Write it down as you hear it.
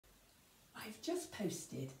I've just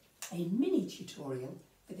posted a mini tutorial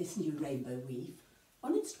for this new rainbow weave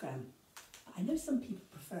on Instagram. I know some people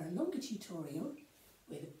prefer a longer tutorial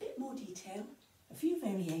with a bit more detail, a few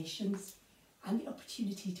variations and the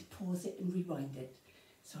opportunity to pause it and rewind it.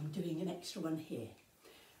 So I'm doing an extra one here.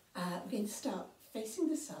 We're going to start facing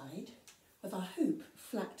the side with our hoop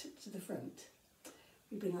flat to the front.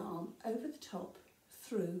 We bring our arm over the top,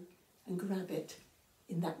 through and grab it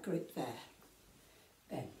in that grip there.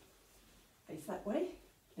 Then face that way,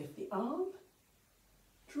 lift the arm,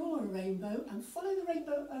 draw a rainbow and follow the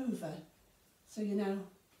rainbow over so you're now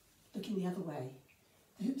looking the other way.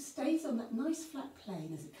 The hoop stays on that nice flat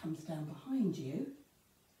plane as it comes down behind you,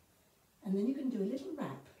 and then you can do a little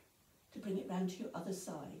wrap to bring it round to your other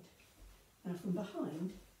side. Now from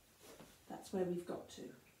behind, that's where we've got to.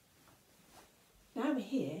 Now we're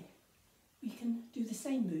here, we can do the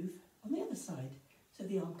same move on the other side. So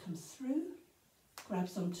the arm comes through,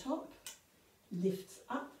 grabs on top, lifts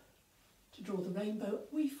up to draw the rainbow.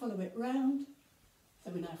 We follow it round,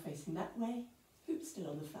 so we're now facing that way. Hoop still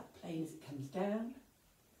on the flat plane as it comes down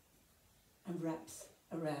and wraps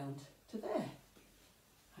around to there,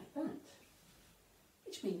 like that.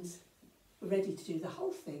 Which means we're ready to do the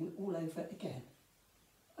whole thing all over again.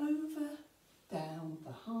 Over, down,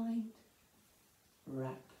 behind,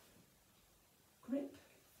 wrap, grip,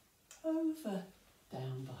 over,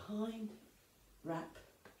 down, behind, wrap,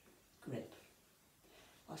 grip.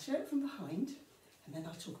 I'll show it from behind and then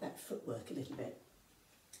I'll talk about footwork a little bit.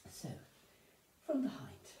 So, from behind,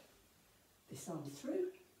 this arm through,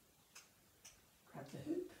 grab the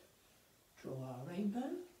hoop, draw our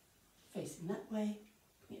rainbow, facing that way,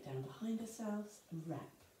 bring it down behind ourselves and wrap.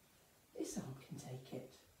 This arm can take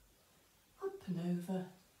it up and over,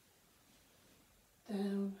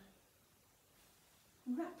 down,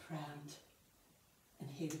 wrap round, and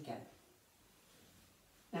here we go.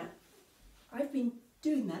 Now, I've been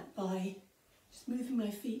doing that by just moving my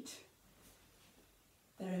feet.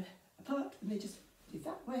 They're apart and they just do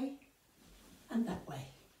that way and that way.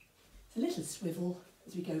 It's a little swivel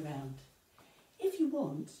as we go round. If you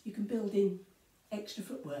want, you can build in extra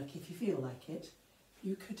footwork if you feel like it.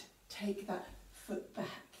 You could take that foot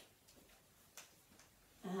back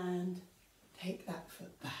and take that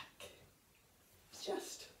foot back. It's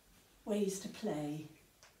just ways to play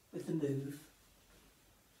with the move.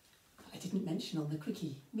 I didn't mention on the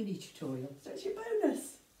quickie mini tutorial, so it's your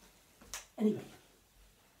bonus. Anyway,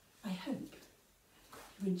 I hope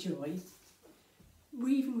you enjoy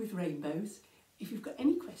weaving with rainbows. If you've got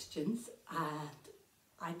any questions,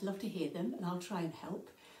 I'd love to hear them and I'll try and help.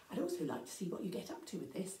 I'd also like to see what you get up to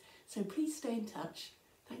with this, so please stay in touch.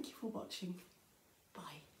 Thank you for watching.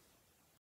 Bye.